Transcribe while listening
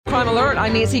Crime Alert,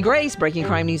 I'm Nancy Grace. Breaking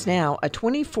crime news now. A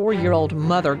 24-year-old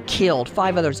mother killed,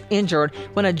 5 others injured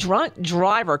when a drunk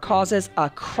driver causes a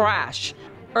crash.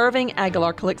 Irving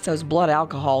Aguilar Calixto's blood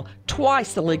alcohol,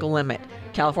 twice the legal limit.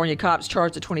 California cops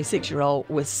charged the 26-year-old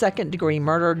with second-degree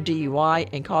murder, DUI,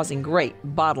 and causing great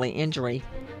bodily injury.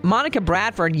 Monica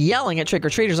Bradford, yelling at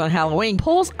trick-or-treaters on Halloween,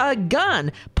 pulls a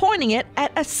gun, pointing it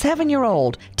at a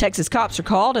 7-year-old. Texas cops are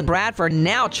called, and Bradford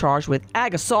now charged with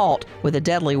ag assault with a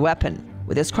deadly weapon.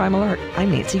 With this Crime Alert,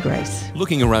 I'm Nancy Grace.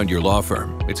 Looking around your law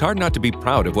firm, it's hard not to be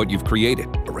proud of what you've created.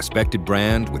 A respected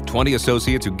brand with 20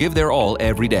 associates who give their all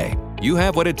every day. You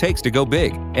have what it takes to go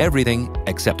big. Everything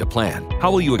except a plan.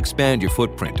 How will you expand your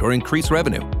footprint or increase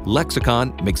revenue?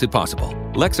 Lexicon makes it possible.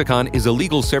 Lexicon is a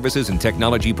legal services and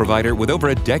technology provider with over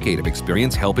a decade of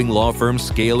experience helping law firms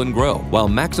scale and grow while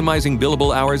maximizing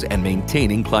billable hours and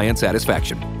maintaining client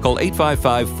satisfaction. Call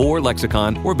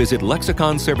 855-4-LEXICON or visit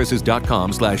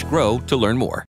lexiconservices.com/grow to learn more.